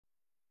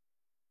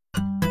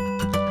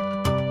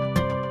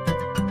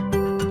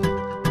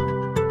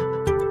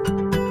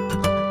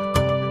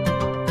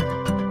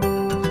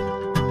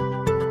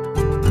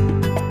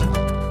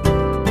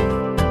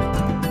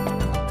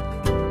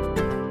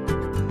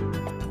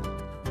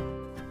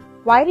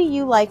Why do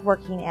you like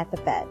working at the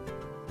Fed?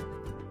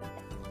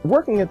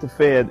 Working at the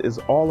Fed is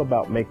all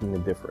about making a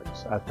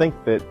difference. I think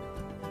that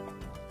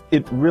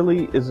it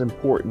really is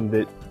important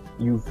that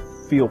you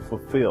feel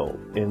fulfilled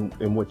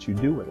in what you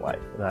do in life.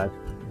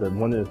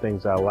 And one of the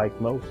things I like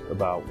most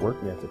about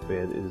working at the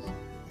Fed is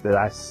that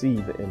I see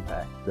the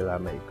impact that I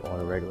make on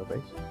a regular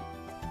basis.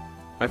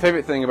 My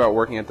favorite thing about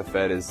working at the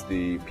Fed is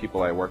the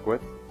people I work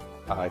with.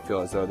 I feel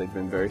as though they've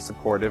been very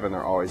supportive and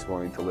they're always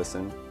willing to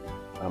listen.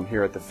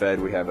 Here at the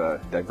Fed we have a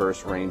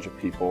diverse range of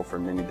people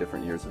from many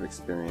different years of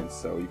experience,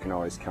 so you can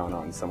always count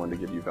on someone to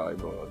give you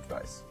valuable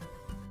advice.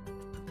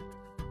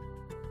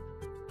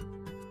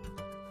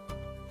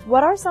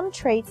 What are some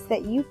traits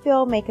that you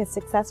feel make a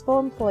successful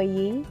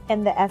employee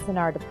in the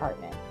S&R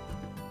department?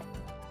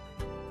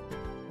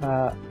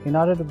 In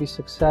order to be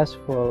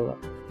successful,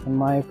 in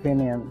my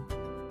opinion,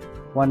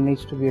 one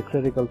needs to be a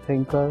critical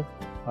thinker,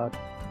 a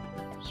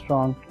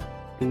strong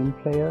team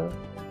player,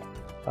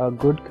 a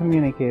good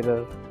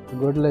communicator, a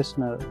good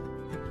listener,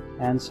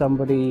 and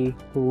somebody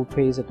who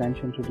pays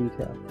attention to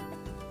detail.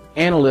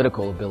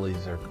 Analytical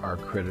abilities are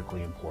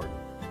critically important.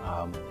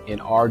 In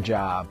our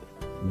job,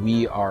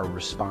 we are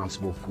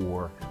responsible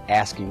for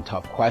asking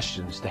tough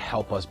questions to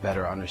help us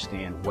better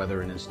understand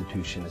whether an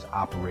institution is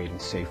operating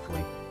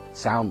safely,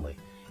 soundly.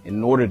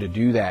 In order to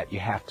do that, you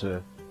have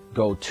to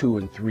go 2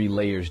 and 3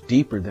 layers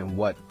deeper than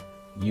what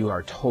you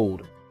are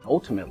told.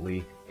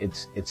 Ultimately,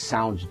 it's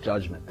sound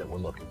judgment that we're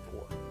looking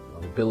for,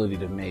 the ability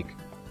to make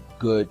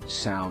good,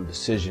 sound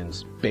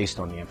decisions based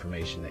on the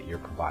information that you're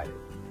provided.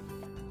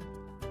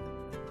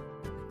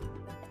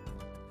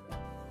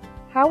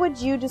 How would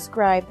you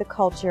describe the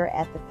culture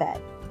at the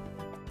Fed?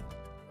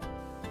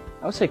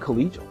 I would say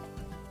collegial.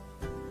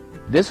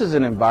 This is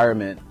an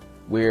environment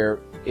where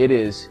it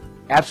is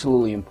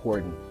absolutely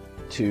important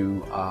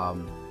to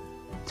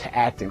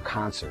act in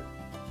concert,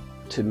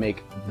 to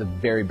make the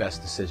very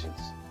best decisions.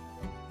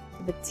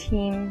 The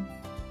team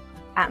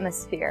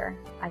atmosphere,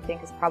 I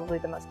think, is probably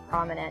the most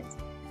prominent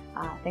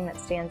thing that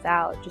stands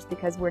out, just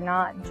because we're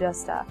not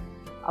just a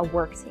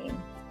work team.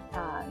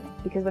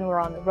 Because when we're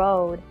on the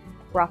road,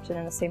 we're often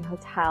in the same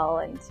hotel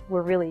and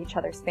we're really each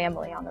other's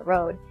family on the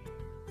road.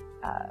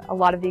 A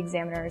lot of the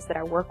examiners that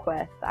I work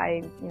with,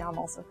 I'm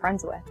also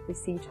friends with. We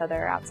see each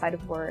other outside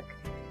of work,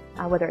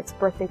 whether it's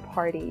birthday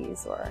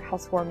parties or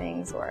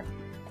housewarmings or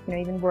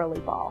even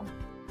whirly ball.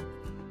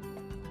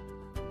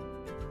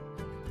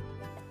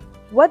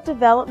 What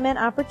development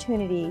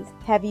opportunities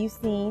have you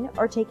seen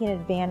or taken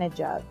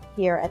advantage of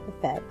here at the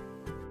Fed?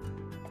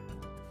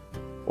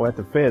 Well, at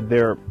the Fed,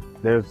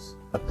 there's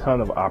a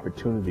ton of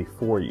opportunity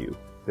for you.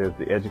 There's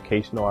the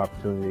educational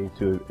opportunity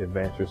to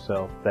advance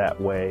yourself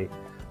that way.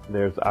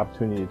 There's the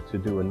opportunity to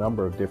do a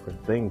number of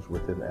different things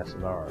within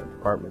S&R. The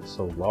department is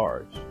so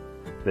large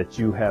that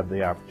you have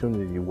the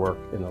opportunity to work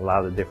in a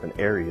lot of different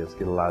areas,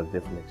 get a lot of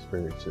different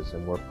experiences,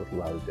 and work with a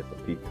lot of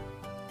different people.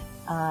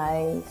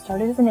 I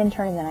started as an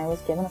intern and then I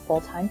was given a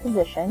full-time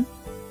position,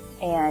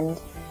 and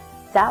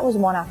that was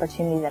one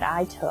opportunity that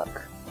I took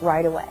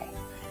right away.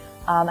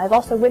 I've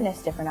also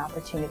witnessed different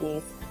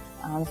opportunities.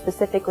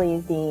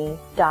 Specifically, the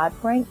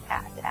Dodd-Frank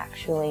Act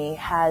actually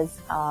has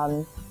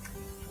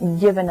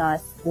given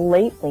us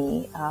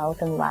lately,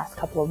 within the last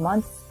couple of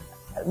months,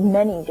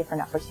 many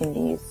different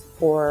opportunities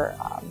for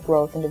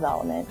growth and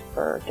development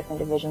for different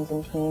divisions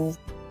and teams.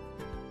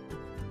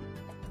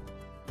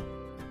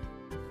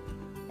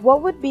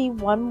 What would be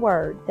one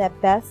word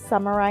that best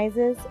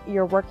summarizes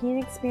your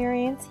working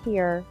experience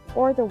here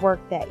or the work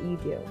that you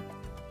do?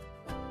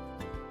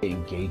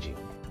 Engaging.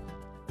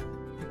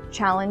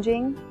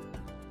 Challenging.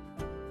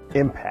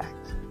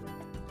 Impact.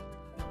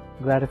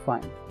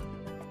 Gratifying.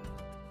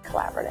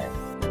 Collaborative.